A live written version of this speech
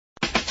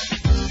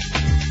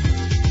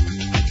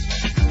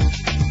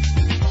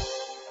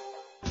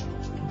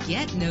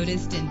Get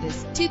noticed in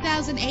this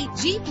 2008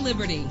 Jeep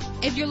Liberty.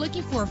 If you're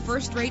looking for a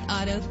first-rate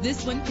auto,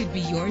 this one could be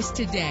yours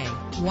today.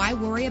 Why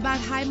worry about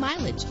high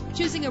mileage?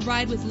 Choosing a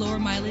ride with lower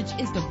mileage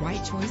is the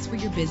right choice for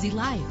your busy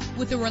life.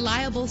 With a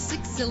reliable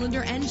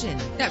 6-cylinder engine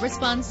that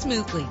responds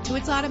smoothly to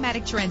its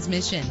automatic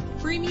transmission,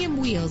 premium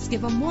wheels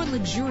give a more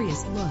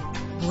luxurious look.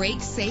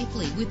 Brake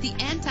safely with the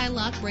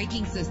anti-lock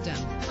braking system.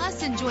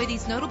 Plus, enjoy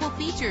these notable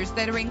features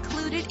that are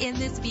included in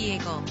this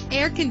vehicle: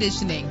 air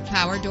conditioning,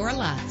 power door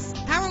locks,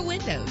 power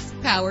windows,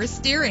 power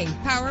steering,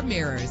 power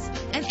mirrors,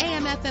 an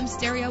AM/FM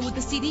stereo with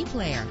a CD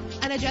player,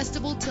 an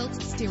adjustable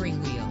tilt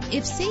steering wheel.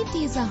 If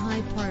safety is a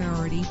high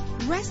priority,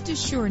 rest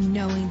assured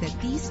knowing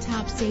that these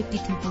top safety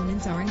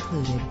components are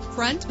included: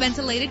 front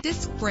ventilated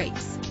disc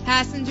brakes,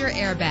 passenger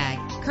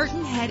airbag,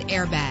 curtain head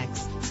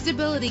airbags,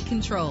 stability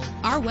control.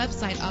 Our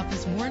website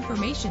offers more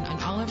information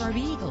on all of our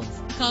vehicles.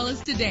 Call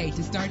us today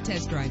to start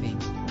test driving.